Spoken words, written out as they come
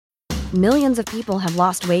Millions of people have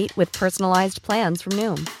lost weight with personalized plans from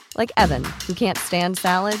Noom. Like Evan, who can't stand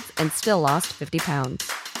salads and still lost 50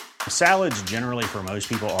 pounds. Salads generally for most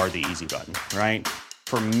people are the easy button, right?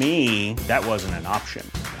 For me, that wasn't an option.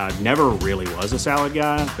 I never really was a salad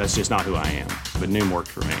guy. That's just not who I am. But Noom worked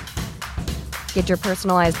for me. Get your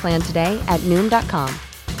personalized plan today at Noom.com.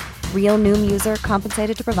 Real Noom user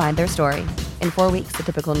compensated to provide their story. In 4 weeks, the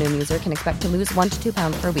typical Noom user can expect to lose 1 to 2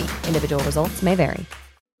 pounds per week. Individual results may vary.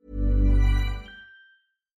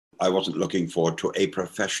 I wasn't looking forward to a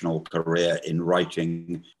professional career in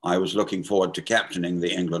writing. I was looking forward to captaining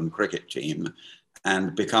the England cricket team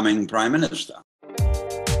and becoming Prime Minister.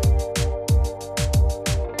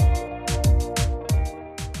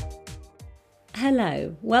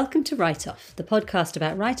 Hello, welcome to Write Off, the podcast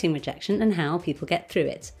about writing rejection and how people get through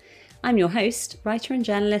it. I'm your host, writer and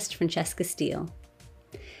journalist Francesca Steele.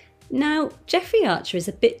 Now, Jeffrey Archer is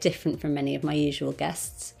a bit different from many of my usual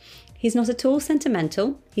guests. He's not at all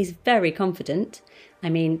sentimental, he's very confident. I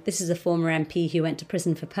mean, this is a former MP who went to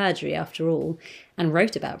prison for perjury after all, and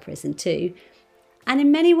wrote about prison too. And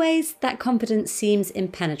in many ways, that confidence seems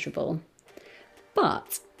impenetrable.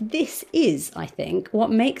 But this is, I think, what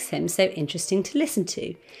makes him so interesting to listen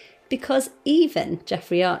to. Because even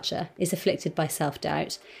Jeffrey Archer is afflicted by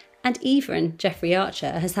self-doubt, and even Jeffrey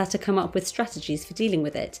Archer has had to come up with strategies for dealing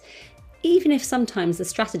with it, even if sometimes the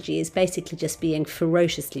strategy is basically just being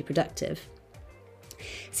ferociously productive.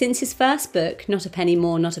 Since his first book, Not a Penny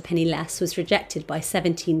More, Not a Penny Less, was rejected by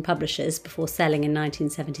 17 publishers before selling in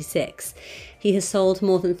 1976, he has sold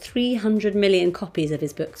more than 300 million copies of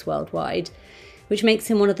his books worldwide, which makes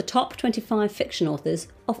him one of the top 25 fiction authors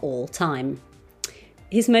of all time.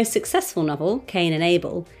 His most successful novel, Cain and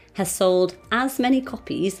Abel, has sold as many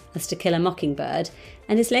copies as To Kill a Mockingbird,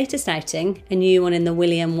 and his latest outing, a new one in the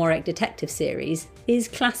William Warwick detective series, is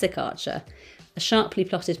classic Archer, a sharply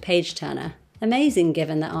plotted page-turner, amazing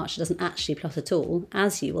given that Archer doesn't actually plot at all,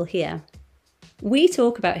 as you will hear. We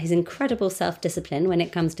talk about his incredible self-discipline when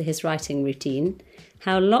it comes to his writing routine,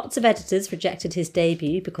 how lots of editors rejected his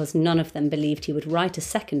debut because none of them believed he would write a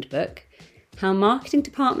second book, how marketing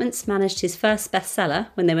departments managed his first bestseller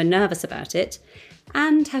when they were nervous about it,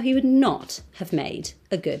 and how he would not have made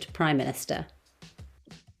a good Prime Minister.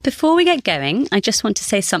 Before we get going, I just want to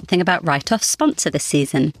say something about Write Off's sponsor this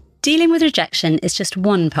season. Dealing with rejection is just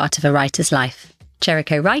one part of a writer's life.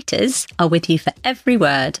 Jericho Writers are with you for every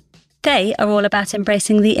word. They are all about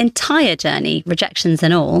embracing the entire journey, rejections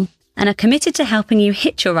and all, and are committed to helping you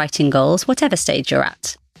hit your writing goals, whatever stage you're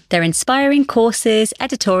at. Their inspiring courses,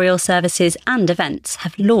 editorial services and events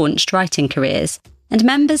have launched writing careers, and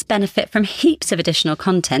members benefit from heaps of additional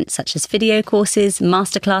content such as video courses,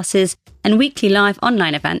 masterclasses, and weekly live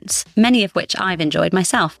online events, many of which I've enjoyed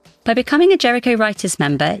myself. By becoming a Jericho Writers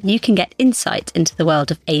member, you can get insight into the world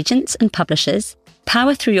of agents and publishers,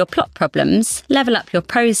 power through your plot problems, level up your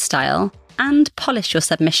prose style, and polish your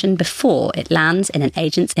submission before it lands in an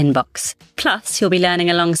agent's inbox. Plus, you'll be learning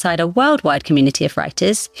alongside a worldwide community of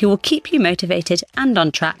writers who will keep you motivated and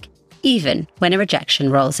on track, even when a rejection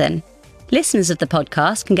rolls in. Listeners of the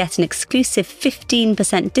podcast can get an exclusive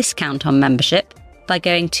 15% discount on membership by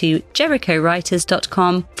going to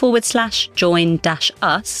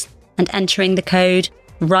jerichowriters.com/join-us and entering the code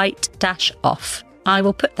WRITE-OFF. I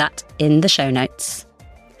will put that in the show notes.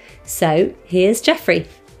 So here's Jeffrey.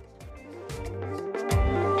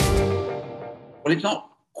 Well, it's not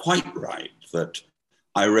quite right that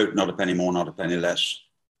I wrote Not a Penny More, Not a Penny Less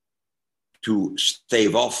to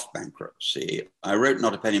stave off bankruptcy. I wrote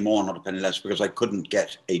Not a Penny More, Not a Penny Less because I couldn't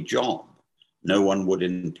get a job. No one would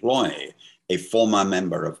employ a former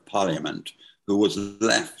member of Parliament who was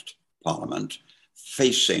left Parliament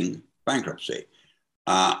facing bankruptcy.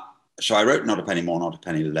 So I wrote Not a Penny More, Not a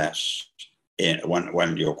Penny Less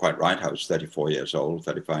when you're quite right, I was 34 years old,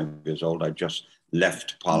 35 years old. I just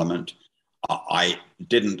left Parliament. I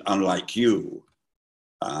didn't, unlike you,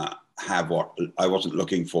 have what I wasn't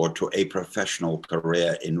looking forward to a professional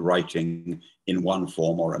career in writing in one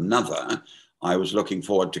form or another. I was looking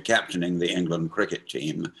forward to captaining the England cricket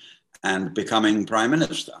team and becoming Prime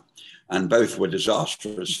Minister. And both were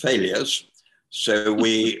disastrous failures. So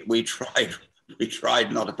we tried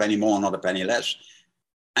Not a Penny More, Not a Penny Less.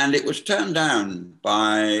 And it was turned down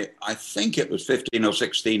by, I think it was 15 or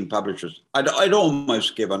 16 publishers. I'd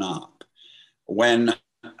almost given up when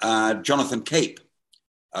Jonathan Cape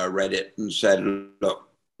read it and said, look,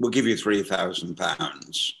 we'll give you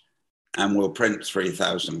 £3,000 and we'll print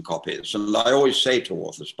 3,000 copies. And I always say to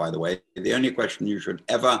authors, by the way, the only question you should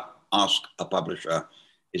ever ask a publisher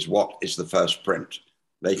is what is the first print?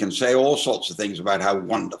 They can say all sorts of things about how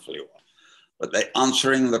wonderful you are, but they're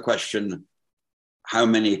answering the question, how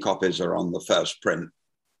many copies are on the first print.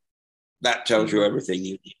 That tells you everything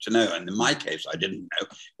you need to know. And in my case, I didn't know.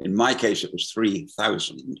 In my case, it was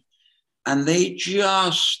 3,000. And they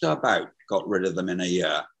just about got rid of them in a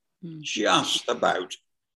year. Just about.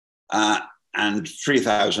 And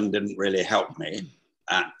 3,000 didn't really help me.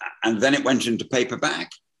 And then it went into paperback.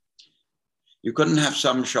 You couldn't have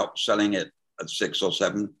some shops selling it at 6 or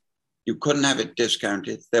 7. You couldn't have it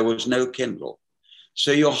discounted. There was no Kindle.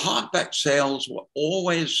 So your hardback sales were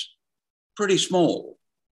always pretty small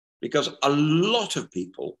because a lot of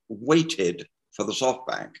people waited for the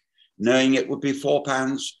softback, knowing it would be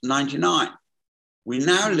 £4.99. We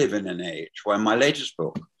now live in an age where my latest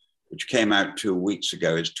book, which came out 2 weeks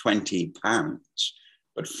ago, is £20.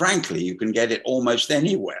 But frankly, you can get it almost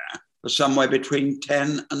anywhere for somewhere between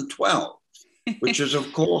 10 and 12, which has,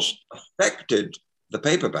 of course, affected the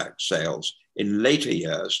paperback sales in later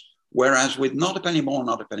years. Whereas with Not a Penny More,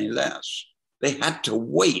 Not a Penny Less, they had to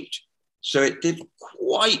wait. So it did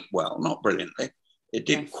quite well, not brilliantly. It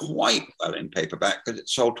did quite well in paperback because it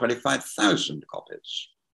sold 25,000 copies.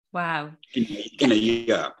 Wow. In a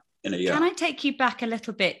year. Can I take you back a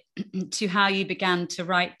little bit to how you began to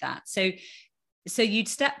write that? So you'd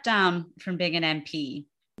stepped down from being an MP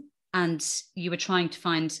and you were trying to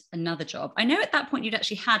find another job. I know at that point you'd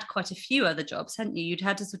actually had quite a few other jobs, hadn't you?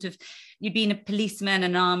 You'd been a policeman,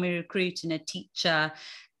 an army recruit, and a teacher.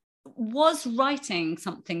 Was writing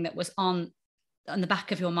something that was on the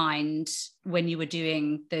back of your mind when you were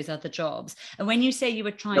doing those other jobs? And when you say you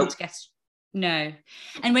were trying to get... No.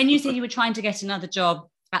 And when you say you were trying to get another job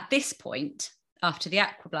at this point, after the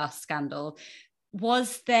Aquablast scandal,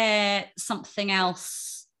 was there something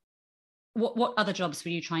else? What other jobs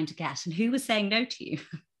were you trying to get, and who was saying no to you?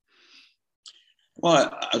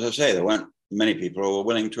 Well, as I say, there weren't many people who were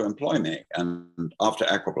willing to employ me. And after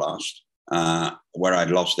Aquablast, where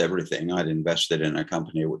I'd lost everything, I'd invested in a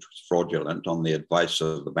company which was fraudulent on the advice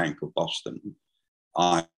of the Bank of Boston.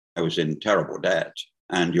 I was in terrible debt.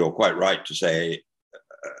 And you're quite right to say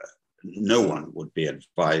no one would be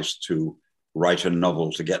advised to write a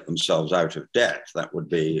novel to get themselves out of debt. That would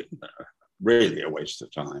be really a waste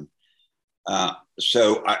of time.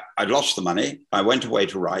 So I lost the money. I went away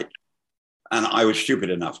to write, and I was stupid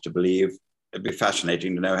enough to believe, it'd be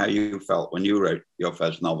fascinating to know how you felt when you wrote your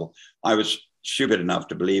first novel. I was stupid enough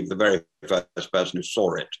to believe the very first person who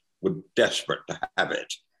saw it was desperate to have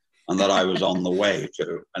it, and that I was on the way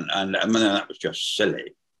to, and I mean, that was just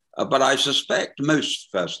silly. But I suspect most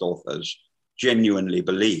first authors genuinely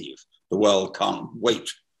believe the world can't wait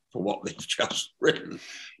for what they've just written,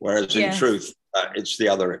 whereas in truth, it's the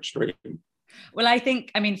other extreme. Well, I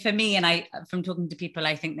think, for me, and from talking to people,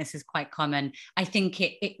 I think this is quite common. I think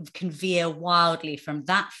it can veer wildly from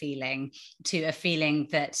that feeling to a feeling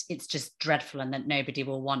that it's just dreadful and that nobody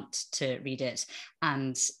will want to read it.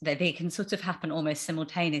 And that they can sort of happen almost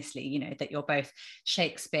simultaneously, that you're both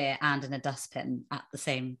Shakespeare and in a dustbin at the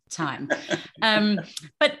same time.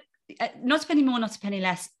 But Not a Penny More, Not a Penny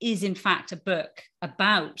Less is in fact a book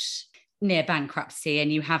about near bankruptcy.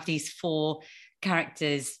 And you have these 4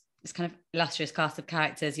 characters, this kind of illustrious cast of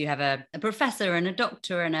characters. You have a professor and a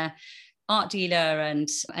doctor and a art dealer and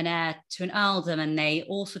an heir to an earldom, and they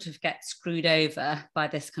all sort of get screwed over by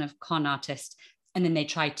this kind of con artist, and then they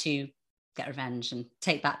try to get revenge and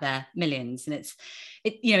take back their millions. And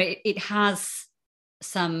it has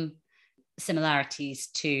some similarities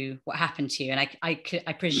to what happened to you, and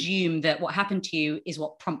I presume that what happened to you is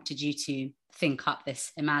what prompted you to think up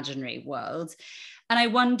this imaginary world. And I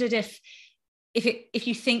wondered if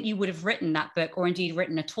you think you would have written that book, or indeed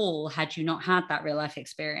written at all, had you not had that real life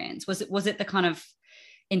experience. Was it the kind of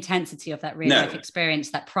intensity of that real life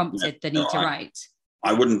experience that prompted the need to write?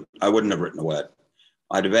 I wouldn't have written a word.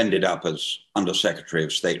 I'd have ended up as Under Secretary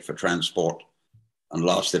of State for Transport and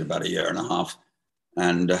lasted about 1.5 years.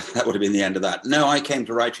 And that would have been the end of that. No, I came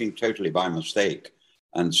to writing totally by mistake.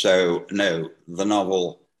 And so, no, the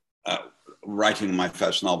novel, writing my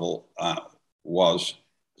first novel was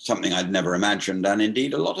something I'd never imagined. And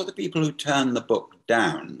indeed, a lot of the people who turned the book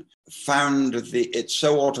down found it's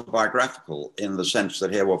so autobiographical in the sense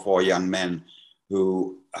that here were 4 young men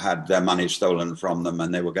who had their money stolen from them,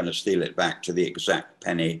 and they were going to steal it back to the exact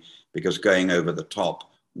penny, because going over the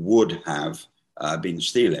top would have been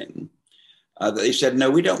stealing. They said, no,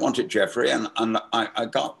 we don't want it, Geoffrey. And I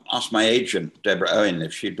asked my agent, Deborah Owen,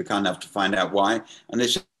 if she'd be kind enough to find out why. And they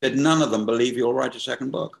said, none of them believe you'll write a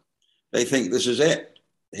second book. They think this is it.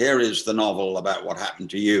 Here is the novel about what happened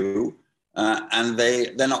to you, and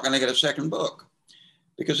they're not going to get a second book.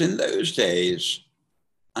 Because in those days,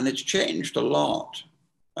 and it's changed a lot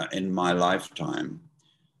in my lifetime,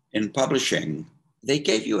 in publishing, they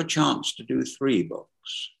gave you a chance to do 3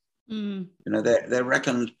 books. You know, they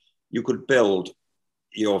reckoned you could build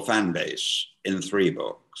your fan base in 3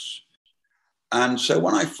 books. And so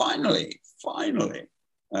when I finally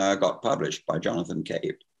got published by Jonathan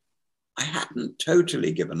Cape, I hadn't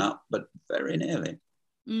totally given up, but very nearly.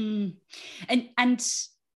 And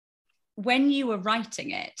when you were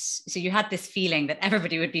writing it, so you had this feeling that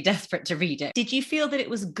everybody would be desperate to read it. Did you feel that it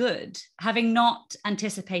was good? Having not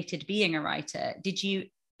anticipated being a writer, did you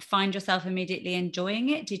find yourself immediately enjoying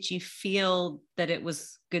it? Did you feel that it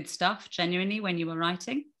was good stuff genuinely when you were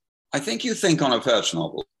writing? I think you think on a first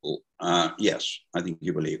novel, yes, I think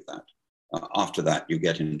you believe that. After that, you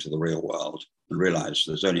get into the real world and realize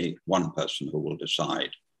there's only one person who will decide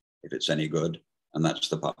if it's any good, and that's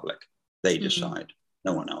the public. They decide.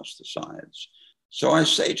 No one else decides. So I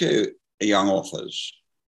say to young authors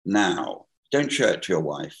now, don't show it to your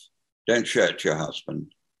wife. Don't show it to your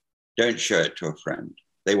husband. Don't show it to a friend.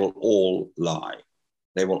 They will all lie.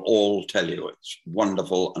 They will all tell you it's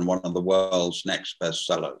wonderful and one of the world's next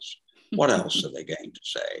bestsellers. What else are they going to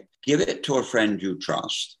say? Give it to a friend you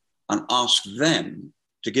trust and ask them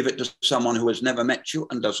to give it to someone who has never met you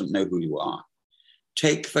and doesn't know who you are.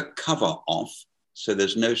 Take the cover off so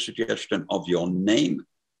there's no suggestion of your name,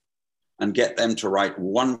 and get them to write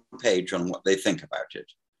 1 page on what they think about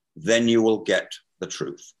it. Then you will get the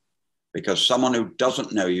truth. Because someone who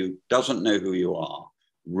doesn't know you, doesn't know who you are,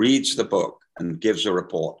 reads the book and gives a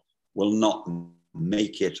report, will not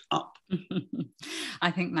make it up.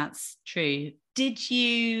 I think that's true. Did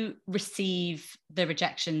you receive the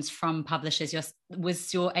rejections from publishers?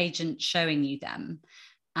 Was your agent showing you them?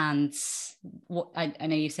 And what I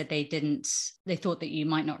know you said they thought that you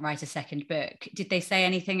might not write a second book. Did they say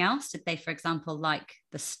anything else? Did they, for example, like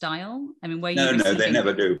the style? I mean, were you No, they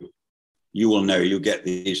never do. You will know, you get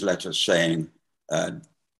these letters saying,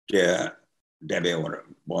 dear Debbie, or what it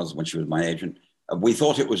was when she was my agent, we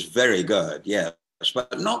thought it was very good, yes,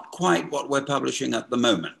 but not quite what we're publishing at the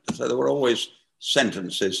moment. So there were always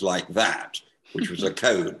sentences like that, which was a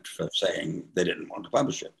code for saying they didn't want to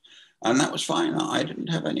publish it. And that was fine. I didn't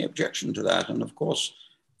have any objection to that. And of course,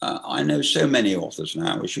 I know so many authors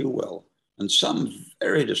now, as you will, and some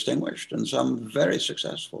very distinguished and some very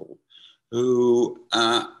successful, who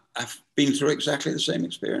have been through exactly the same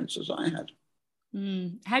experience as I had.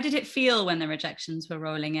 How did it feel when the rejections were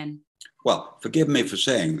rolling in? Well, forgive me for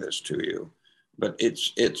saying this to you, but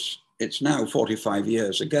it's now 45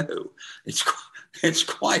 years ago. It's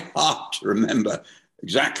quite hard to remember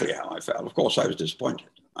exactly how I felt. Of course, I was disappointed.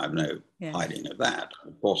 I've no hiding of that.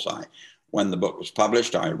 Of course, when the book was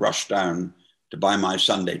published, I rushed down to buy my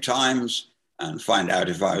Sunday Times and find out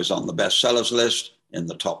if I was on the bestsellers list in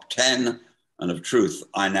the top 10. And of truth,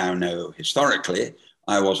 I now know historically,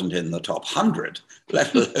 I wasn't in the top 100,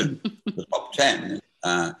 let alone the top 10.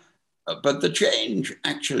 But the change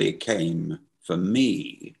actually came for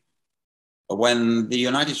me when the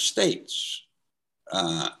United States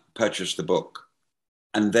purchased the book,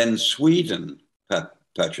 and then Sweden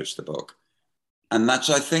purchased the book. And that's,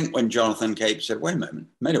 I think, when Jonathan Cape said, wait a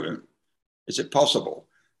minute, is it possible?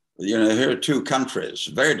 You know, here are 2 countries,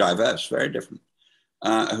 very diverse, very different,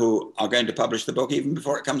 who are going to publish the book even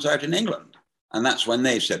before it comes out in England. And that's when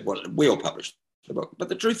they said, well, we'll publish the book. But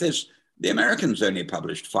the truth is, the Americans only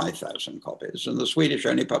published 5,000 copies and the Swedish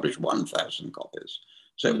only published 1,000 copies.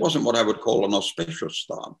 So it wasn't what I would call an auspicious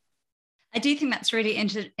start. I do think that's really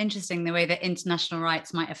interesting, the way that international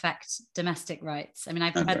rights might affect domestic rights. I mean,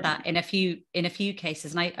 I've heard that in a few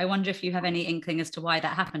cases, and I wonder if you have any inkling as to why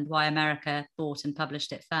that happened, why America bought and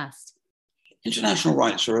published it first. International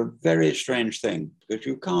rights are a very strange thing, because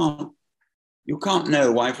you can't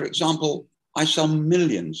know why. For example, I sell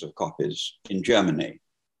millions of copies in Germany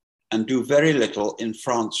and do very little in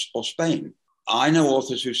France or Spain. I know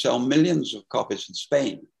authors who sell millions of copies in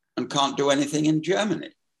Spain and can't do anything in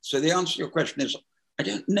Germany. So the answer to your question is, I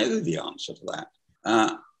don't know the answer to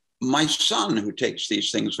that. My son, who takes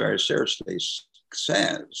these things very seriously,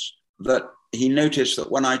 says that he noticed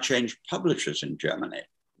that when I changed publishers in Germany,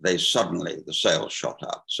 the sales shot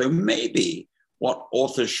up. So maybe what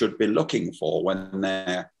authors should be looking for when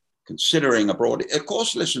they're considering abroad, of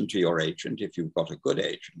course, listen to your agent if you've got a good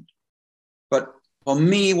agent. But for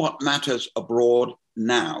me, what matters abroad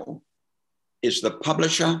now is the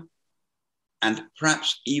publisher, and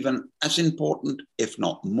perhaps even as important, if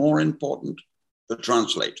not more important, the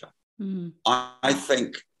translator. I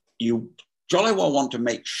think you jolly well want to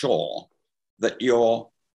make sure that your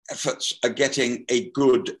efforts are getting a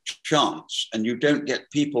good chance, and you don't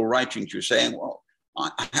get people writing to you saying, well,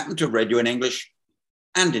 I happen to have read you in English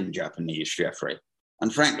and in Japanese, Geoffrey.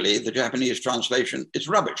 And frankly, the Japanese translation is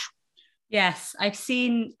rubbish. Yes, I've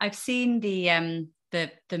seen the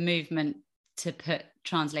movement to put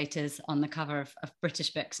translators on the cover of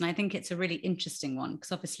British books, and I think it's a really interesting one,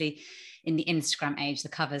 because obviously in the Instagram age, the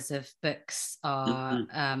covers of books are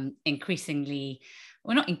increasingly,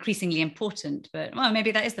 well, not increasingly important, but well,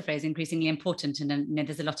 maybe that is the phrase, increasingly important, and then, you know,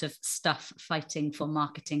 there's a lot of stuff fighting for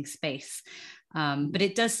marketing space. But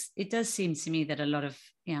it does seem to me that a lot of,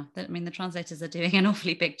 the translators are doing an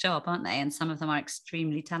awfully big job, aren't they? And some of them are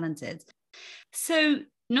extremely talented. So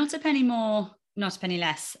Not a Penny More, Not a Penny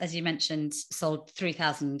Less, as you mentioned, sold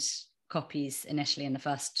 3,000 copies initially in the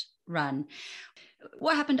first run.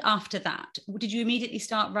 What happened after that? Did you immediately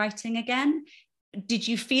start writing again? Did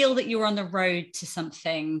you feel that you were on the road to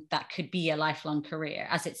something that could be a lifelong career,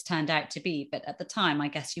 as it's turned out to be? But at the time, I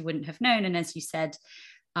guess you wouldn't have known. And as you said,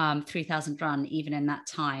 3,000 run, even in that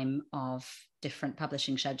time of different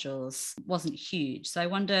publishing schedules, wasn't huge. So I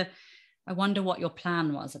wonder what your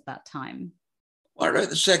plan was at that time. Well, I wrote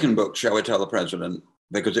the second book, Shall We Tell the President,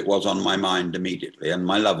 because it was on my mind immediately, and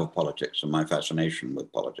my love of politics and my fascination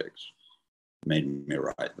with politics made me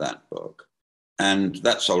write that book. And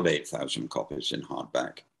that sold 8,000 copies in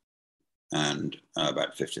hardback and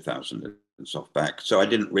about 50,000 in softback. So I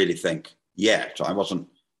didn't really think yet. I wasn't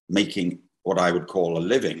making what I would call a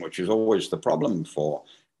living, which is always the problem for,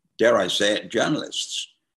 dare I say it, journalists,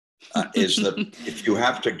 is that if you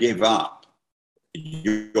have to give up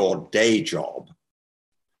your day job,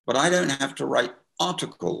 but I don't have to write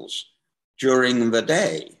articles during the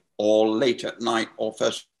day or late at night or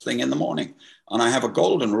first thing in the morning. And I have a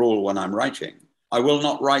golden rule when I'm writing. I will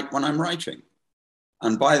not write when I'm writing.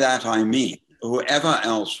 And by that, I mean, whoever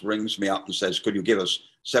else rings me up and says, could you give us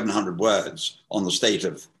 700 words on the state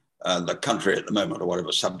of the country at the moment, or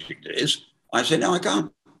whatever subject it is, I say, no, I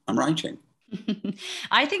can't. I'm writing.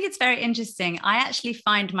 I think it's very interesting. I actually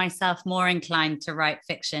find myself more inclined to write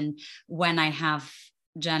fiction when I have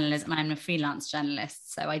journalism. I'm a freelance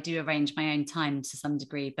journalist, so I do arrange my own time to some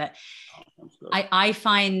degree, but I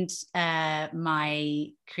find my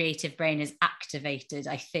creative brain is activated,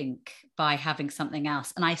 I think, by having something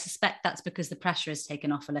else, and I suspect that's because the pressure is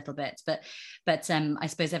taken off a little bit, but I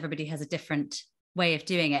suppose everybody has a different way of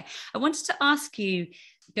doing it. I wanted to ask you,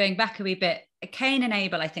 going back a wee bit, Cain and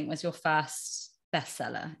Abel, I think, was your first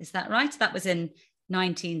bestseller. Is that right? That was in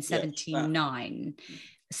 1979. Yes,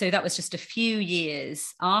 so that was just a few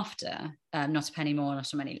years after Not a Penny More,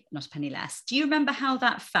 Not a Penny Less. Do you remember how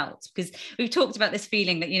that felt? Because we've talked about this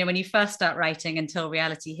feeling that, when you first start writing until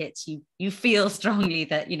reality hits, you feel strongly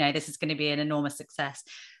that, this is going to be an enormous success.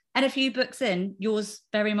 And a few books in, yours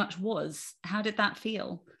very much was. How did that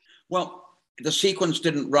feel? Well, the sequence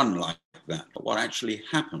didn't run like that. What actually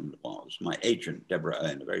happened was my agent, Deborah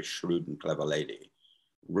Owen, a very shrewd and clever lady,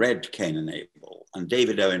 read Cain and Abel, and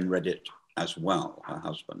David Owen read it as well, her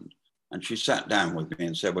husband. And she sat down with me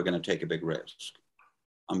and said, we're going to take a big risk.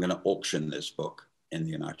 I'm going to auction this book in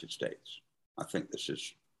the United States. I think this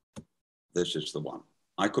is the one.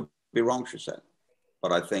 I could be wrong, she said,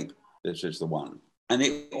 but I think this is the one. And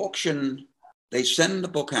the auction, they send the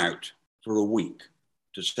book out for a week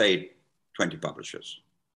to say 20 publishers.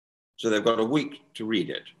 So they've got a week to read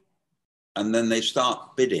it. And then they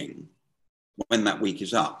start bidding when that week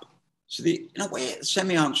is up. So in a way, the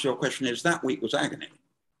semi-answer to your question is that week was agony.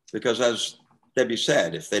 Because as Debbie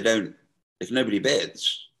said, if nobody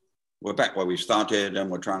bids, we're back where we started and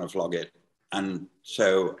we're trying to flog it. And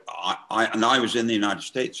so I was in the United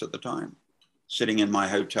States at the time, sitting in my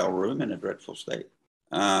hotel room in a dreadful state.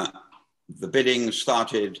 The bidding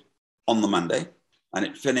started on the Monday and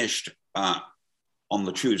it finished on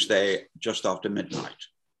the Tuesday just after midnight.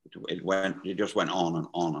 It just went on and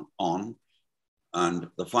on and on. And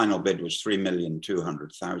the final bid was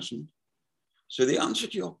 3,200,000. So the answer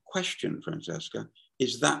to your question, Francesca,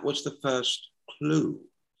 is that was the first clue.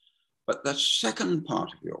 But the second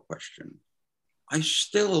part of your question, I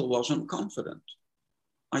still wasn't confident.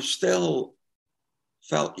 I still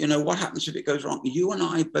felt, what happens if it goes wrong? You and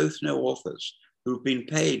I both know authors who've been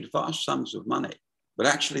paid vast sums of money, but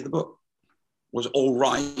actually the book was all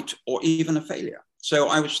right or even a failure. So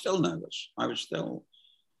I was still nervous. I was still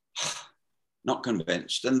not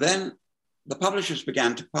convinced. And then the publishers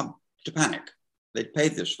began to panic. They'd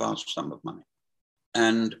paid this vast sum of money.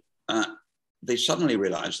 And they suddenly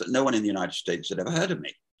realized that no one in the United States had ever heard of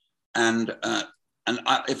me. And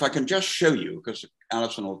if I can just show you, because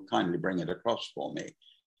Alison will kindly bring it across for me,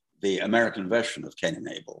 the American version of Cain and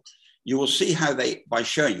Abel, you will see how they, by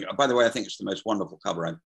showing you, by the way, I think it's the most wonderful cover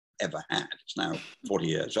I've ever had. It's now 40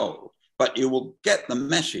 years old. But you will get the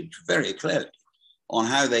message very clearly on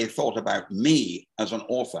how they thought about me as an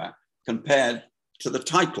author compared to the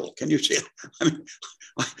title. Can you see it? I mean,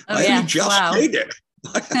 I yes, only just made it.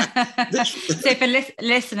 So for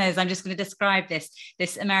listeners, I'm just going to describe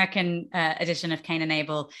this American edition of Cain and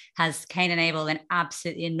Abel has Cain and Abel in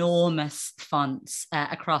absolutely enormous fonts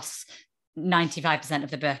across 95% of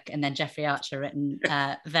the book, and then Jeffrey Archer written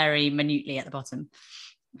very minutely at the bottom.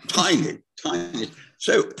 Tiny.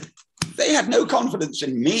 So they had no confidence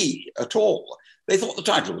in me at all. They thought the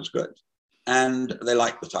title was good, and they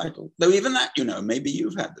liked the title. Though even that, maybe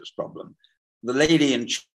you've had this problem. The lady in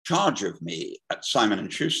charge of me at Simon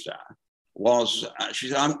 & Schuster was, she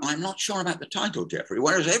said, I'm not sure about the title, Jeffrey,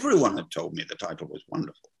 whereas everyone had told me the title was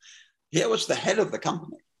wonderful. Here was the head of the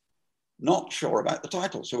company, not sure about the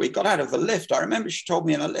title. So we got out of the lift. I remember she told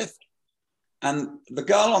me in a lift, and the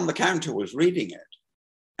girl on the counter was reading it.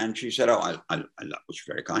 And she said, I love it. She's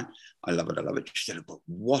very kind. I love it. She said, but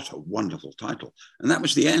what a wonderful title. And that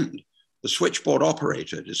was the end. The switchboard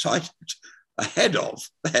operator decided ahead of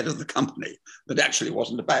the head of the company that actually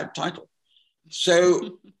wasn't a bad title.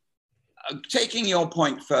 So taking your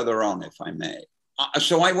point further on, if I may.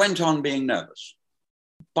 So I went on being nervous.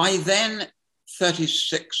 By then,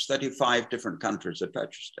 35 different countries had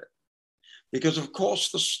purchased it. Because, of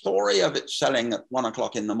course, the story of it selling at 1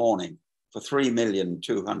 o'clock in the morning for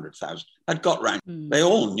 3,200,000 had got round. They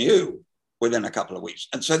all knew within a couple of weeks.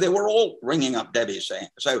 And so they were all ringing up Debbie saying,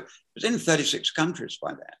 so it was in 36 countries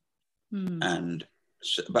by then.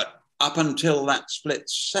 But up until that split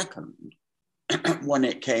second, when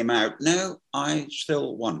it came out, no, I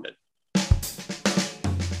still wondered.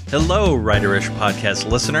 Hello, Writerish podcast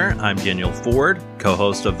listener. I'm Daniel Ford,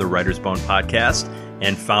 co-host of the Writer's Bone podcast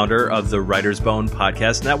and founder of the Writer's Bone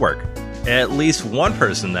podcast network. At least one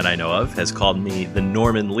person that I know of has called me the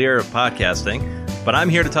Norman Lear of podcasting, but I'm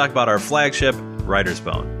here to talk about our flagship, Writer's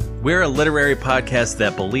Bone. We're a literary podcast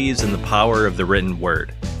that believes in the power of the written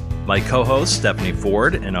word. My co-host, Stephanie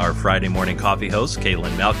Ford, and our Friday morning coffee host,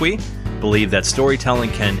 Caitlin Malqui, believe that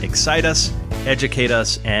storytelling can excite us, educate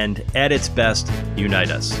us, and, at its best,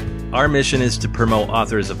 unite us. Our mission is to promote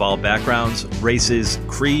authors of all backgrounds, races,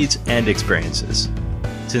 creeds, and experiences.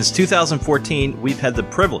 Since 2014, we've had the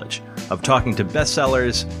privilege of talking to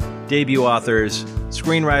bestsellers, debut authors,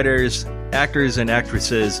 screenwriters, actors and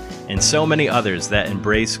actresses, and so many others that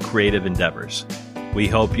embrace creative endeavors. We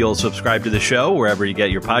hope you'll subscribe to the show wherever you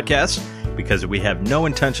get your podcasts, because we have no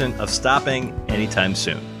intention of stopping anytime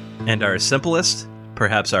soon. And our simplest,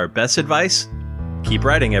 perhaps our best advice, keep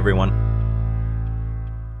writing, everyone.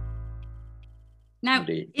 Now,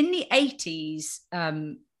 in the 80s,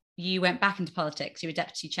 you went back into politics. You were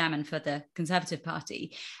deputy chairman for the Conservative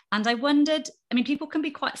Party. And I wondered, people can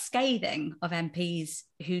be quite scathing of MPs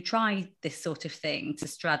who try this sort of thing to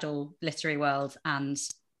straddle literary world and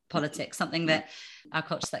politics, something that our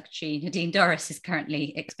culture secretary, Nadine Dorries, is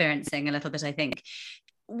currently experiencing a little bit, I think.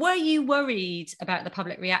 Were you worried about the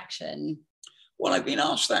public reaction? Well, I've been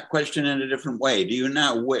asked that question in a different way. Do you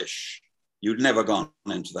now wish you'd never gone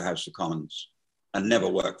into the House of Commons and never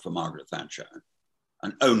worked for Margaret Thatcher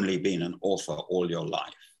and only been an author all your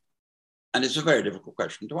life? And it's a very difficult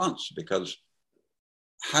question to answer, because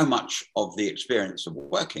how much of the experience of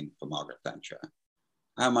working for Margaret Thatcher,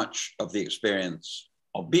 how much of the experience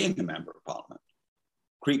of being a member of Parliament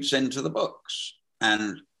creeps into the books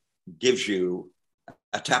and gives you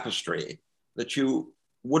a tapestry that you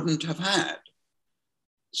wouldn't have had.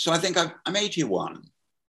 So I think I'm 81.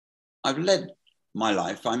 I've led my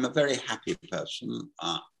life. I'm a very happy person.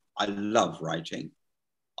 I love writing.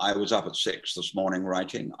 I was up at 6 this morning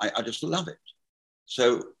writing. I just love it.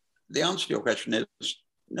 So the answer to your question is,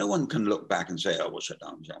 no one can look back and say, oh, we'll sit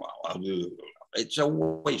down and say, well, it's a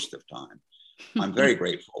waste of time. I'm very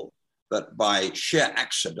grateful that by sheer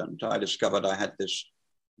accident, I discovered I had this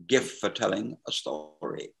gift for telling a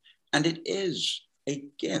story. And it is a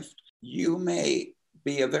gift. You may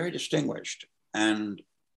be a very distinguished and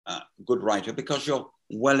good writer because you're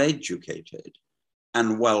well educated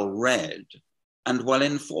and well read and well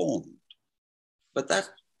informed. But that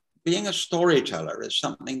being a storyteller is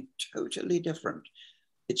something totally different.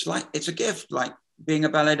 It's a gift, like being a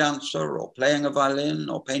ballet dancer or playing a violin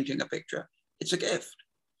or painting a picture. It's a gift.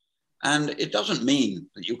 And it doesn't mean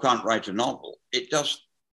that you can't write a novel.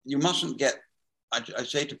 You mustn't get, I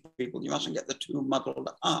say to people, you mustn't get the two muddled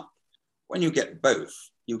up. When you get both,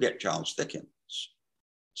 you get Charles Dickens.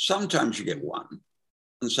 Sometimes you get one,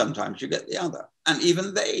 and sometimes you get the other. And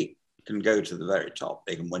even they can go to the very top.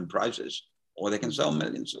 They can win prizes, or they can sell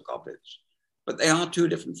millions of copies. But they are two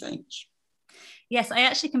different things. Yes, I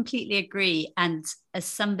actually completely agree. And as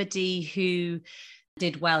somebody who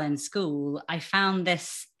did well in school, I found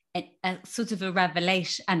this a sort of a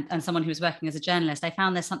revelation, and someone who was working as a journalist, I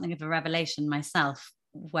found there's something of a revelation myself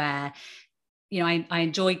where, I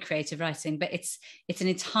enjoy creative writing, but it's an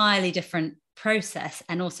entirely different process.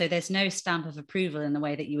 And also there's no stamp of approval in the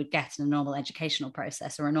way that you would get in a normal educational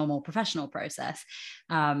process or a normal professional process.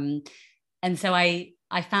 And so I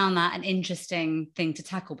found that an interesting thing to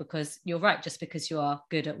tackle, because you're right, just because you are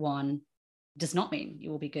good at one does not mean you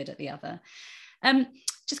will be good at the other.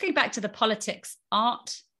 Just going back to the politics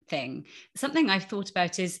art thing, something I've thought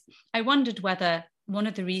about is, I wondered whether one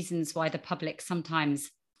of the reasons why the public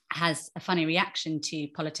sometimes has a funny reaction to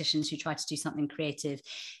politicians who try to do something creative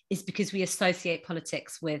is because we associate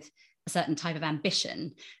politics with a certain type of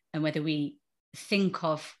ambition, and whether we think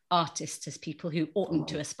of artists as people who oughtn't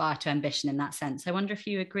to aspire to ambition in that sense. I wonder if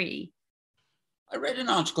you agree. I read an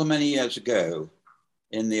article many years ago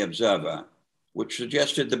in The Observer, which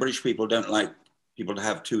suggested the British people don't like people to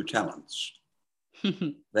have two talents.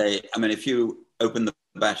 If you open the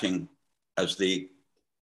batting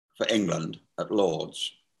for England at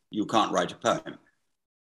Lord's, you can't write a poem.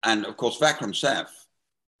 And of course, Vakram Seth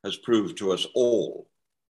has proved to us all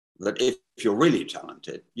that if you're really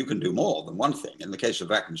talented, you can do more than one thing. In the case of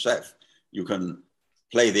Vakram Seth, you can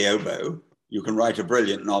play the oboe, you can write a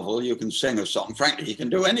brilliant novel, you can sing a song. Frankly, he can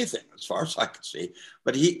do anything as far as I can see.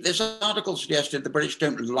 But this article suggested the British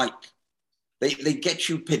don't like, they get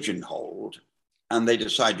you pigeonholed and they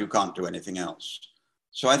decide you can't do anything else.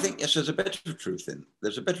 So I think, yes, there's a bit of truth in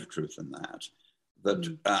that.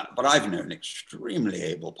 But I've known extremely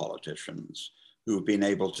able politicians who've been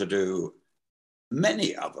able to do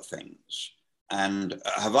many other things and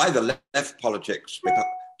have either left politics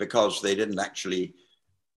because they didn't actually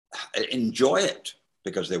enjoy it,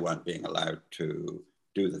 because they weren't being allowed to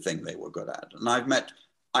do the thing they were good at. And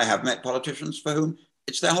I have met politicians for whom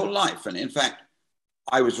it's their whole life. And in fact,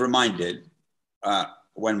 I was reminded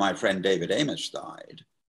when my friend David Amos died,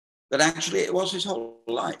 that actually it was his whole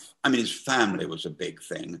life. I mean, his family was a big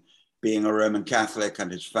thing. Being a Roman Catholic and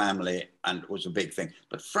his family was a big thing.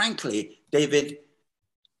 But frankly, David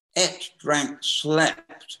ate, drank,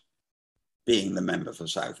 slept being the member for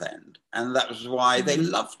Southend. And that was why they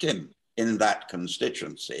loved him in that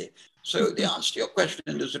constituency. So the answer to your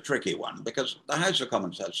question is a tricky one, because the House of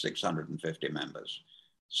Commons has 650 members.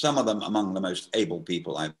 Some of them among the most able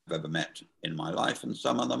people I've ever met in my life, and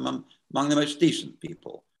some of them among the most decent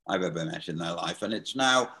people I've ever met in their life. And it's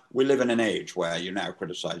now, we live in an age where you now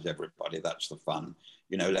criticize everybody. That's the fun.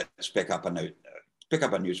 Let's pick up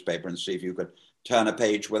a newspaper and see if you could turn a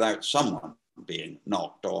page without someone being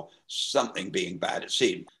knocked or something being bad at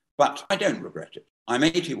scene. But I don't regret it. I'm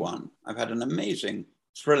 81. I've had an amazing,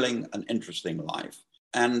 thrilling and interesting life.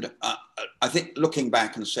 And I think looking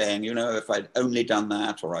back and saying, if I'd only done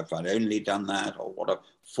that, or if I'd only done that, or what a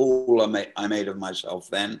fool I made of myself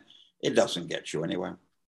then, it doesn't get you anywhere.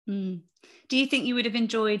 Mm. Do you think you would have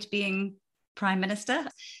enjoyed being Prime Minister?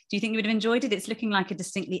 Do you think you would have enjoyed it? It's looking like a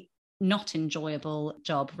distinctly not enjoyable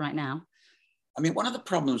job right now. I mean, one of the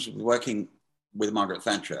problems with working with Margaret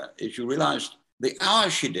Thatcher is you realized the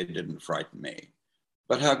hours she didn't frighten me,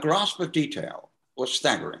 but her grasp of detail was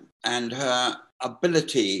staggering, and her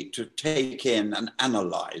ability to take in and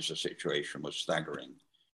analyze a situation was staggering.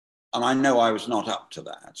 And I know I was not up to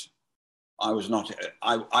that. I was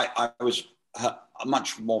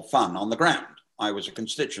much more fun on the ground. I was a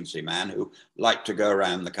constituency man who liked to go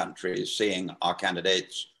around the country, seeing our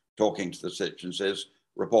candidates, talking to the constituencies,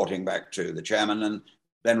 reporting back to the chairman, and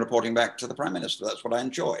then reporting back to the Prime Minister. That's what I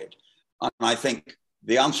enjoyed. And I think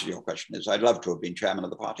the answer to your question is I'd love to have been chairman of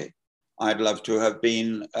the party. I'd love to have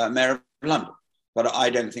been mayor of London, but I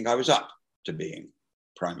don't think I was up to being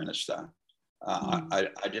Prime Minister. I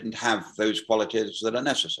didn't have those qualities that are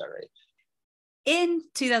necessary. In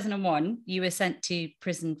 2001, you were sent to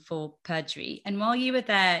prison for perjury. And while you were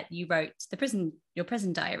there, you wrote your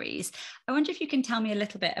prison diaries. I wonder if you can tell me a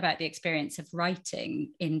little bit about the experience of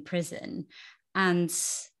writing in prison, and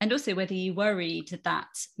also whether you worried that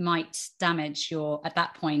might damage your, at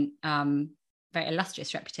that point, very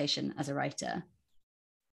illustrious reputation as a writer.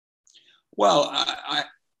 Well,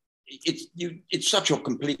 it's such a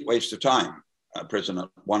complete waste of time, prison at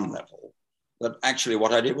one level, that actually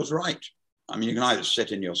what I did was right. I mean, you can either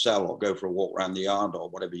sit in your cell or go for a walk around the yard or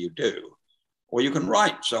whatever you do, or you can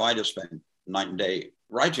write. So I just spent night and day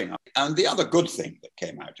writing. And the other good thing that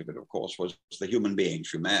came out of it, of course, was the human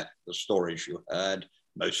beings you met, the stories you heard,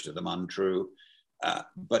 most of them untrue.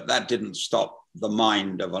 But that didn't stop the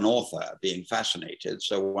mind of an author being fascinated.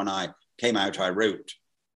 So when I came out, I wrote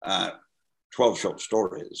 12 short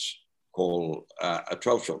stories called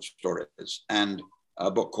 12 short stories and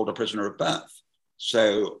a book called A Prisoner of Birth.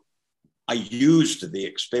 So I used the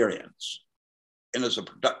experience in as a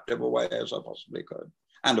productive a way as I possibly could.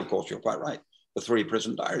 And of course, you're quite right. The 3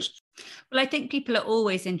 prison diaries. Well, I think people are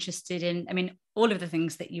always interested in, I mean, all of the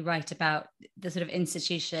things that you write about, the sort of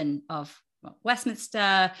institution of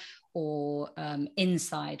Westminster, or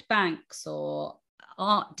inside banks, or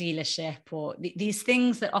art dealership, or these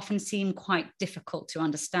things that often seem quite difficult to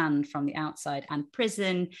understand from the outside, and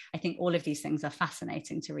prison. I think all of these things are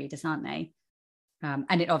fascinating to readers, aren't they?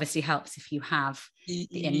 And it obviously helps if you have the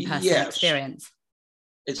in-person experience.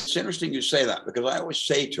 It's interesting you say that, because I always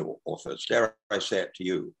say to authors, dare I say it to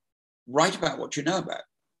you, write about what you know about.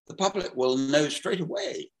 The public will know straight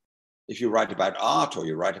away if you write about art, or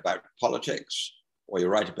you write about politics, or you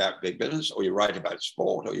write about big business, or you write about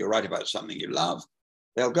sport, or you write about something you love.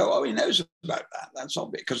 They'll go, oh, he knows about that. That's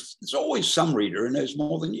obvious, because there's always some reader who knows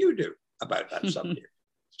more than you do about that subject.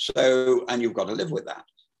 So, and you've got to live with that.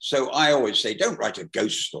 So I always say, don't write a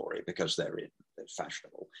ghost story because they're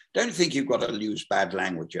fashionable. Don't think you've got to use bad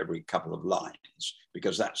language every couple of lines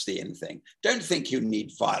because that's the in thing. Don't think you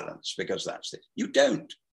need violence because that's the, you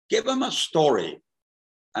don't. Give them a story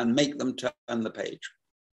and make them turn the page.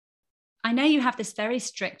 I know you have this very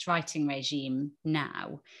strict writing regime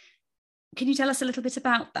now. Can you tell us a little bit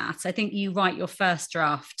about that? I think you write your first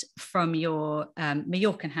draft from your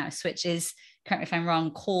Mallorcan house, which is, correct me if I'm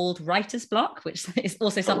wrong, called writer's block, which is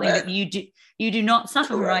also something that you do not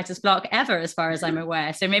suffer from writer's block ever, as far as I'm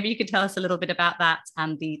aware. So maybe you could tell us a little bit about that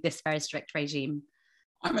and this very strict regime.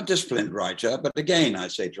 I'm a disciplined writer, but again, I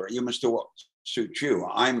say to her, you must do what suits you.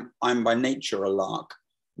 I'm by nature a lark.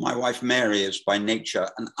 My wife Mary is by nature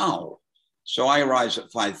an owl. So I rise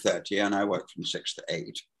at 5:30 and I work from 6 to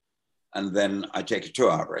 8. And then I take a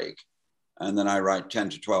 2-hour break. And then I write 10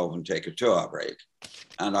 to 12 and take a 2-hour break.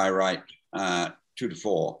 And I write 2 to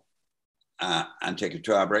 4 and take a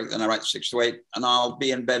 2-hour break. Then I write 6 to 8 and I'll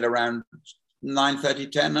be in bed around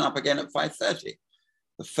 9:30, 10 and up again at 5:30.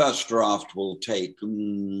 The first draft will take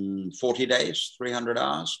 40 days, 300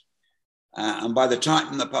 hours. And by the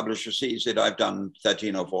time the publisher sees it, I've done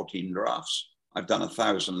 13 or 14 drafts. I've done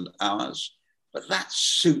 1,000 hours, but that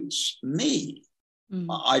suits me.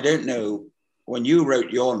 I don't know, when you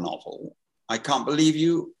wrote your novel, I can't believe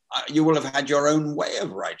you will have had your own way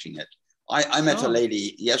of writing it. I met a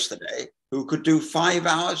lady yesterday who could do 5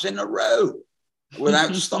 hours in a row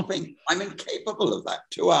without stopping. I'm incapable of that.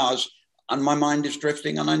 2 hours and my mind is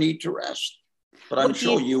drifting and I need to rest. But I'm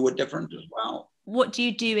sure you were different as well. What do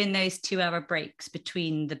you do in those 2-hour breaks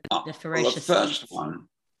between the ferocious? Well, the first one,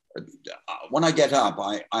 when I get up,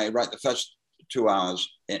 I write the first 2 hours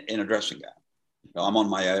in a dressing gown. I'm on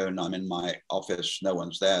my own. I'm in my office. No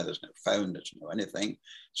one's there. There's no phone. There's no anything.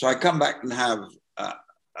 So I come back and have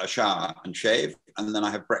a shower and shave, and then I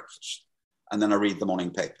have breakfast, and then I read the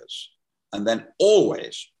morning papers. And then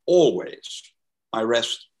always, I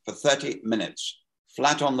rest for 30 minutes,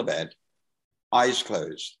 flat on the bed, eyes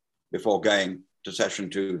closed, before going to session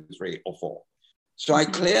 2, 3, or 4. So I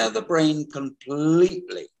clear the brain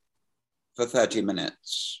completely for 30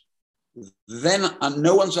 minutes. Then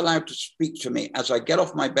no one's allowed to speak to me as I get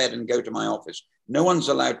off my bed and go to my office. No one's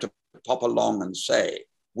allowed to pop along and say,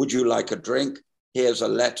 would you like a drink? Here's a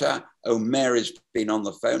letter. Oh, Mary's been on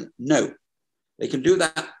the phone. No, they can do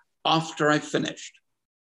that after I've finished,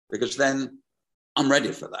 because then I'm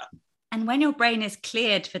ready for that. And when your brain is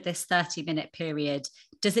cleared for this 30-minute period,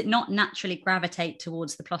 does it not naturally gravitate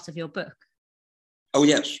towards the plot of your book? Oh,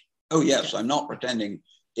 yes. Oh, yes. I'm not pretending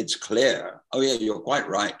it's clear. Oh, yeah, you're quite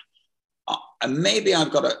right. And maybe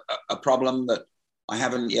I've got a problem that I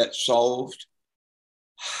haven't yet solved.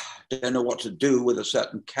 Don't know what to do with a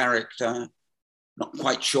certain character. Not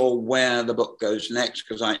quite sure where the book goes next,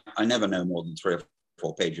 because I never know more than 3 or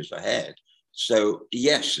 4 pages ahead. So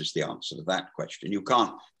yes is the answer to that question. You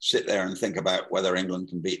can't sit there and think about whether England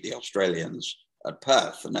can beat the Australians at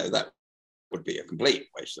Perth. No, that would be a complete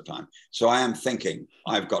waste of time. So I am thinking,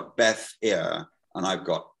 I've got Beth here and I've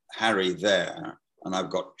got Harry there and I've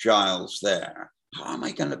got Giles there. How am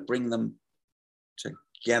I going to bring them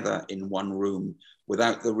together in one room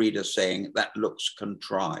without the reader saying that looks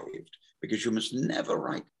contrived? Because you must never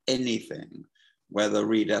write anything where the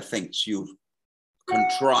reader thinks you've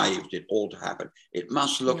contrived it all to happen. It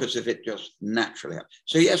must look as if it just naturally happened.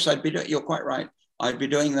 So yes, you're quite right. I'd be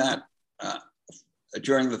doing that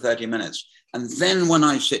during the 30 minutes. And then when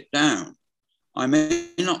I sit down, I may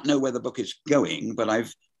not know where the book is going, but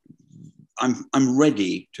I'm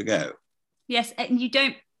ready to go. Yes, and you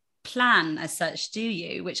don't plan as such, do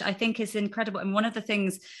you? Which I think is incredible. And one of the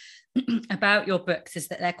things about your books is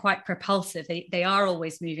that they're quite propulsive. They are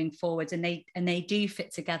always moving forward, and they do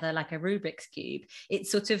fit together like a Rubik's Cube.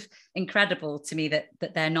 It's sort of incredible to me that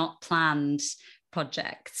they're not planned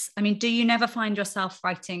projects. I mean, do you never find yourself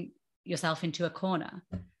writing yourself into a corner?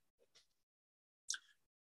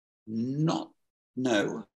 No,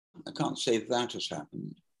 I can't say that has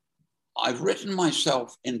happened. I've written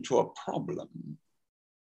myself into a problem.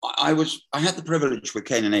 I had the privilege with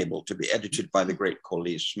Cain and Abel to be edited by the great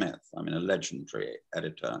Corley Smith. I mean, a legendary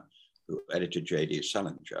editor who edited J.D.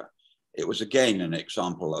 Salinger. It was again an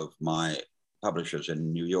example of my publishers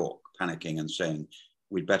in New York panicking and saying,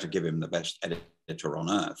 we'd better give him the best editor on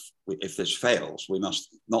earth. If this fails, we must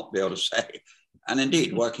not be able to say. And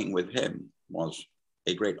indeed, working with him was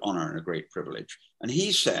a great honor and a great privilege. And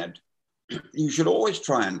he said, you should always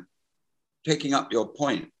try and, taking up your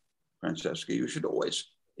point, Francesca, you should always,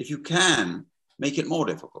 if you can, make it more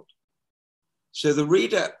difficult. So the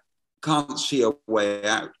reader can't see a way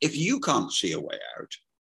out. If you can't see a way out,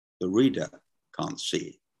 the reader can't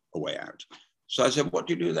see a way out. So I said, what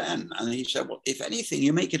do you do then? And he said, well, if anything,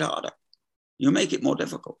 you make it harder. You make it more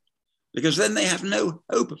difficult, because then they have no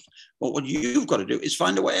hope. Well, what you've got to do is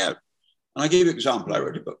find a way out. And I gave you an example. I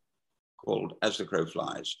wrote a book called As the Crow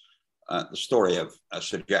Flies, the story of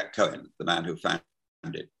Sir Jack Cohen, the man who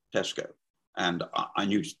founded Tesco. And I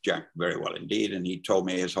knew Jack very well indeed, and he told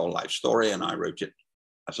me his whole life story, and I wrote it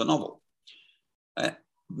as a novel.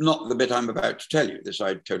 Not the bit I'm about to tell you, this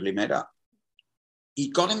I totally made up. He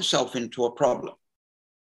got himself into a problem,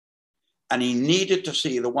 and he needed to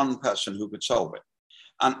see the one person who could solve it.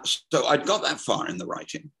 And so I'd got that far in the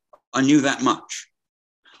writing. I knew that much.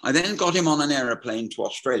 I then got him on an aeroplane to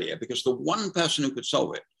Australia, because the one person who could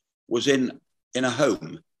solve it was in a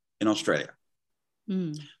home in Australia.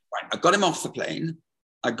 Mm. Right, I got him off the plane.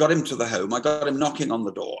 I got him to the home. I got him knocking on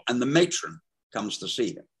the door, and the matron comes to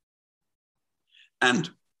see him. And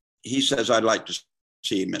he says, I'd like to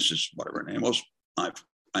see Mrs. whatever her name was.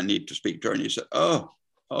 I need to speak to her. And he said, oh,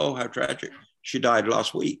 how tragic. She died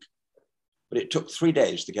last week. But it took 3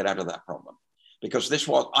 days to get out of that problem, because this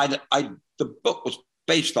was, the book was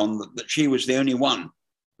based on that she was the only one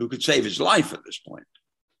who could save his life at this point,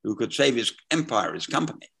 who could save his empire, his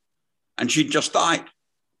company. And she just died.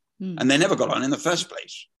 And they never got on in the first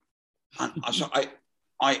place. And so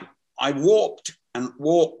I walked and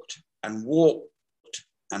walked and walked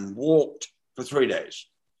and walked for 3 days.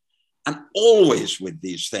 And always with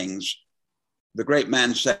these things, the great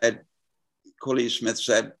man said, Corley Smith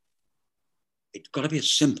said, it's got to be a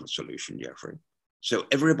simple solution, Geoffrey. So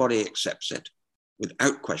everybody accepts it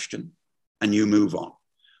without question, and you move on.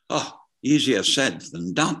 Oh, easier said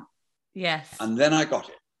than done. Yes. And then I got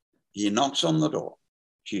it. He knocks on the door.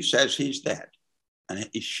 She says he's dead. And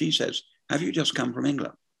she says, have you just come from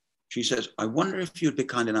England? She says, I wonder if you'd be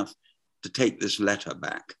kind enough to take this letter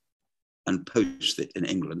back and post it in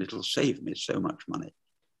England. It'll save me so much money.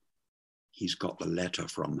 He's got the letter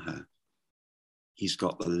from her. He's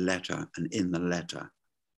got the letter, and in the letter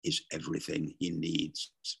is everything he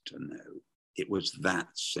needs to know. It was that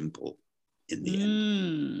simple in the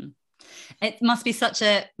end. It must be such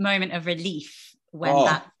a moment of relief when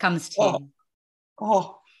that comes to you.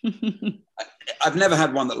 I've never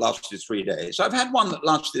had one that lasted 3 days. I've had one that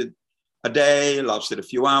lasted a day, lasted a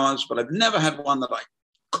few hours, but I've never had one that I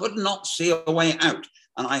could not see a way out.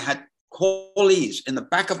 And I had Corleys in the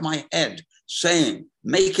back of my head saying,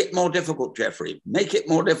 make it more difficult, Geoffrey, make it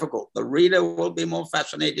more difficult. The reader will be more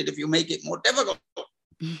fascinated if you make it more difficult.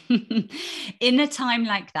 In a time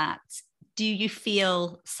like that, do you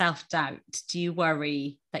feel self-doubt? Do you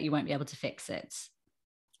worry that you won't be able to fix it?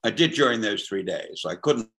 I did during those 3 days. I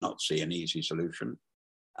could not see an easy solution.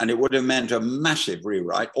 And it would have meant a massive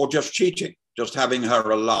rewrite, or just cheating, just having her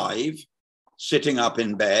alive, sitting up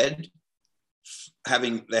in bed,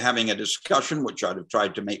 they're having a discussion, which I'd have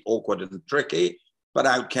tried to make awkward and tricky, but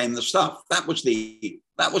out came the stuff. That was the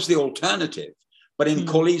alternative. But in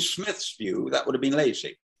Corley Smith's view, that would have been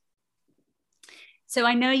lazy. So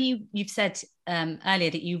I know you've said earlier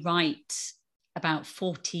that you write about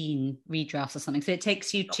 14 redrafts or something. So it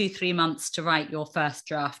takes you 2-3 months to write your first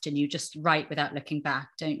draft, and you just write without looking back,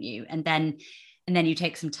 don't you? And then you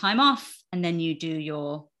take some time off, and then you do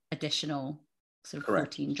your additional sort of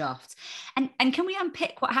Correct. 14 drafts. And can we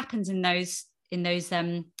unpick what happens in those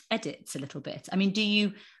edits a little bit? I mean, do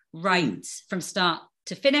you write from start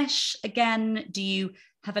to finish again? Do you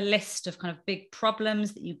have a list of kind of big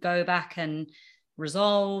problems that you go back and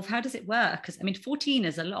resolve? How does it work? Because I mean, 14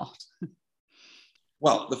 is a lot.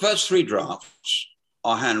 Well, the first 3 drafts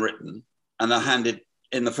are handwritten, and are handed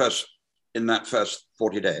in that first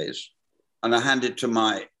 40 days, and are handed to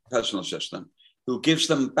my personal assistant. who gives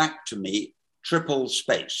them back to me triple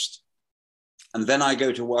spaced. And then I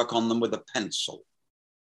go to work on them with a pencil.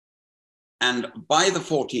 And by the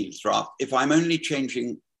 14th draft, if I'm only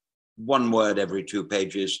changing one word every 2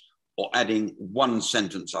 pages or adding one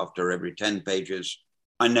sentence after every 10 pages,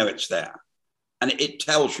 I know it's there. And it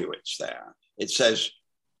tells you it's there. It says,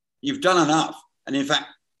 you've done enough. And in fact,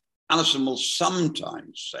 Alison will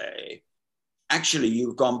sometimes say, actually,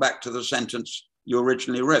 you've gone back to the sentence you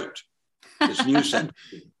originally wrote, this new sentence.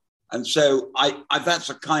 And so I that's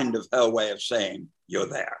a kind of her way of saying, you're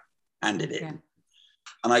there, hand it in. Yeah.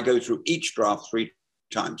 And I go through each draft 3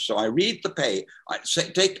 times. So I read the page,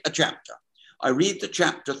 take a chapter. I read the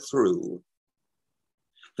chapter through,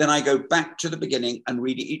 then I go back to the beginning and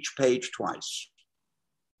read each page twice.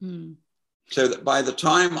 So that by the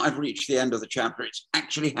time I've reached the end of the chapter, it's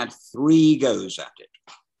actually had 3 goes at it.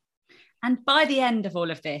 And by the end of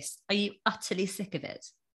all of this, are you utterly sick of it?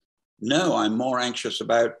 No, I'm more anxious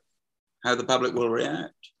about how the public will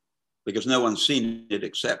react, because no one's seen it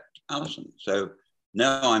except Alison. So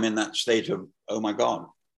now I'm in that state of, oh my God,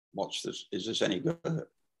 what's this? Is this any good?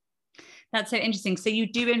 That's so interesting. So you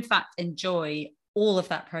do, in fact, enjoy all of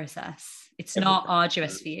that process. It's not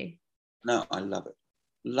arduous for you. No, I love it.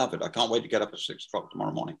 Love it. I can't wait to get up at 6 o'clock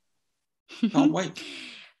tomorrow morning. Can't wait.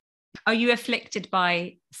 Are you afflicted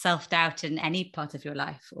by self-doubt in any part of your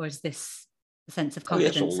life? Or is this sense of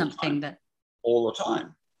confidence something that... All the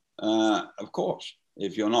time. Of course.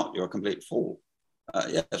 If you're not, you're a complete fool.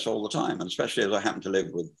 Yes, all the time. And especially as I happen to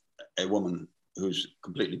live with a woman who's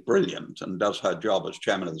completely brilliant and does her job as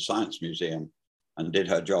chairman of the Science Museum and did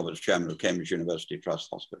her job as chairman of Cambridge University Trust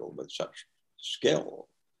Hospital with such skill.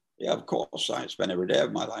 Yeah, of course, I spend every day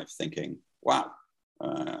of my life thinking, wow,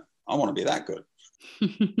 I want to be that good.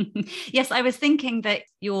 Yes, I was thinking that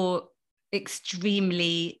your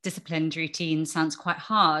extremely disciplined routine sounds quite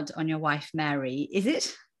hard on your wife, Mary. Is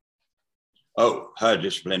it? Oh, her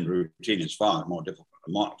disciplined routine is far more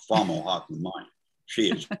difficult, far more hard than mine.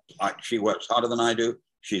 She works harder than I do.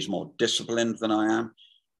 She's more disciplined than I am.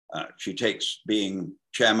 She takes being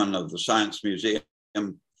chairman of the Science Museum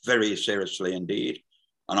very seriously indeed.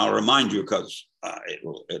 And I'll remind you, because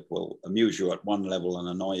it will amuse you at one level and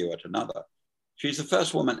annoy you at another. She's the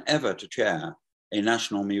first woman ever to chair a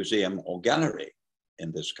national museum or gallery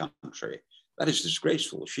in this country. That is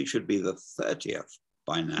disgraceful. She should be the 30th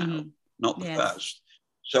by now, not the first.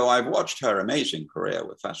 So I've watched her amazing career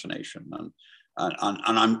with fascination, and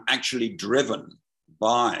I'm actually driven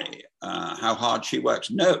by how hard she works.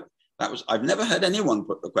 No, I've never heard anyone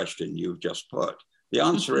put the question you've just put. The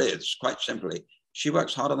answer is, quite simply, she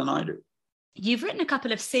works harder than I do. You've written a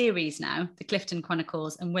couple of series now, the Clifton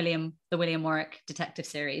Chronicles and the William Warwick Detective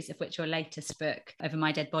Series, of which your latest book, Over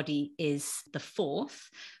My Dead Body, is the 4th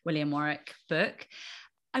William Warwick book.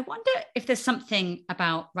 I wonder if there's something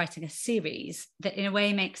about writing a series that in a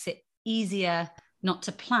way makes it easier not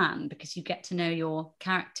to plan, because you get to know your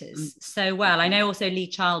characters so well. I know also Lee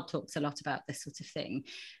Child talks a lot about this sort of thing,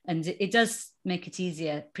 and it does make it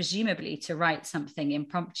easier, presumably, to write something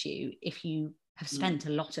impromptu if you have spent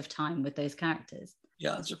a lot of time with those characters.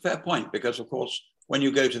 Yeah, that's a fair point, because of course, when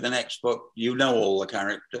you go to the next book, you know all the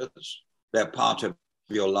characters. They're part of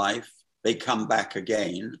your life. They come back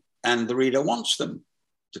again, and the reader wants them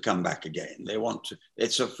to come back again. They want to,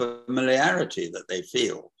 it's a familiarity that they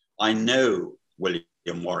feel. I know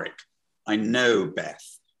William Warwick. I know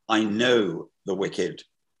Beth. I know the wicked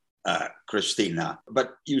Christina.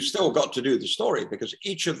 But you still got to do the story, because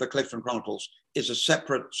each of the Clifton Chronicles is a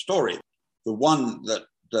separate story. The one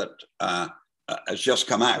that has just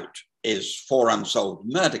come out is 4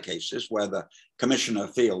 unsolved murder cases, where the commissioner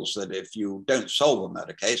feels that if you don't solve a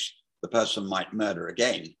murder case, the person might murder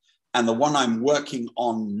again. And the one I'm working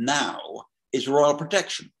on now is royal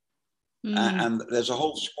protection. And there's a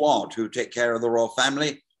whole squad who take care of the royal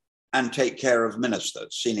family and take care of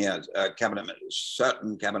ministers, senior cabinet ministers,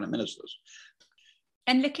 certain cabinet ministers.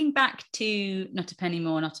 And looking back to Not a Penny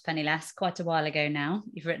More, Not a Penny Less, quite a while ago now,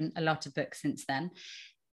 you've written a lot of books since then.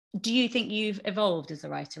 Do you think you've evolved as a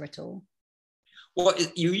writer at all? Well,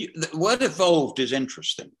 the word evolved is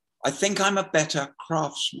interesting. I think I'm a better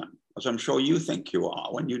craftsman, as I'm sure you think you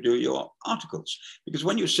are when you do your articles. Because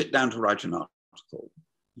when you sit down to write an article,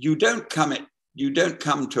 you don't come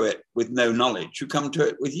to it with no knowledge. You come to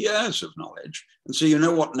it with years of knowledge. And so you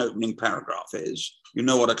know what an opening paragraph is, you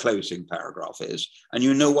know what a closing paragraph is, and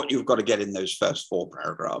you know what you've got to get in those first 4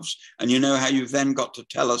 paragraphs. And you know how you've then got to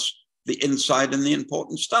tell us the inside and the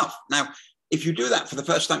important stuff. Now, if you do that for the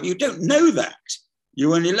first time, you don't know that.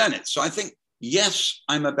 You only learn it. So I think, yes,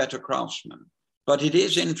 I'm a better craftsman. But it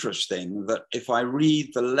is interesting that if I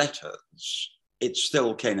read the letters it's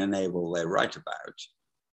still Cain and Abel they write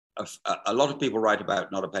about. A lot of people write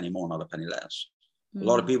about Not a Penny More, Not a Penny Less. A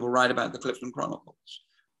lot of people write about the Clifton Chronicles.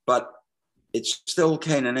 But it's still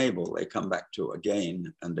Cain and Abel they come back to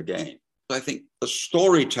again and again. I think the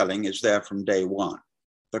storytelling is there from day one.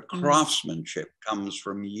 The craftsmanship comes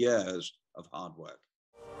from years of hard work.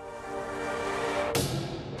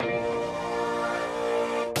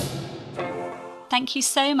 Thank you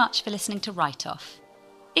so much for listening to Write Off.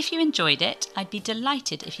 If you enjoyed it, I'd be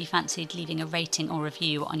delighted if you fancied leaving a rating or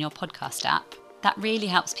review on your podcast app. That really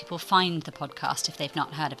helps people find the podcast if they've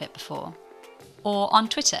not heard of it before. Or on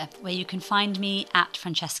Twitter, where you can find me at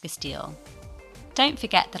Francesca Steele. Don't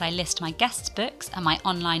forget that I list my guests' books and my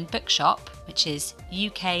online bookshop, which is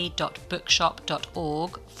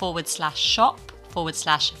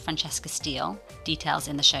uk.bookshop.org/shop/Francesca Steele. Details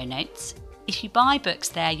in the show notes. If you buy books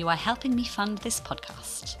there, you are helping me fund this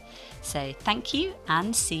podcast. So thank you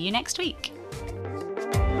and see you next week.